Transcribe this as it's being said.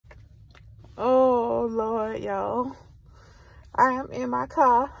Oh, Lord, y'all. I am in my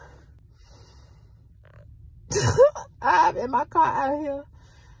car. I'm in my car out here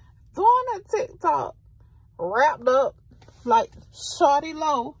doing a TikTok, wrapped up like Shawty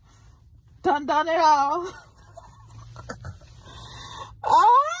Low. Done it all.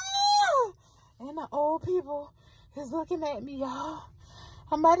 Oh! And the old people is looking at me, y'all.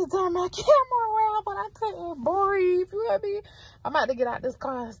 I'm about to turn my camera around, but I couldn't breathe. You hear me? I'm about to get out this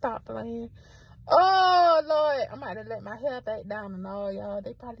car and stop playing. Oh, Lord. I'm about to let my hair back down and all, y'all.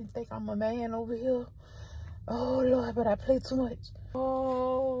 They probably think I'm a man over here. Oh, Lord, but I play too much.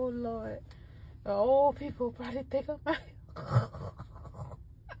 Oh, Lord. The old people probably think I'm a man.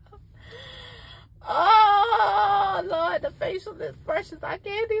 Oh, Lord, the facial expressions. I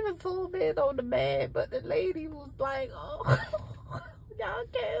can't even zoom in on the man, but the lady was like, oh, y'all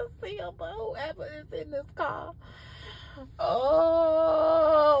can't see her, but whoever is in this car.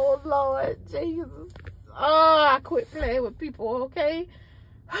 Oh, Lord Jesus. Oh, I quit playing with people, okay?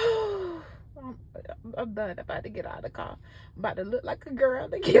 I'm done. I'm about to get out of the car. I'm about to look like a girl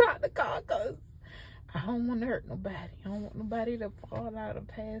to get out of the car because I don't want to hurt nobody. I don't want nobody to fall out or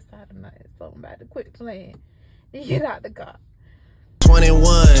pass out or nothing. So I'm about to quit playing and get out the car.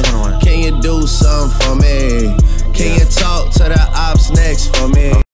 21, can you do something for me? Can you talk to the ops next for me?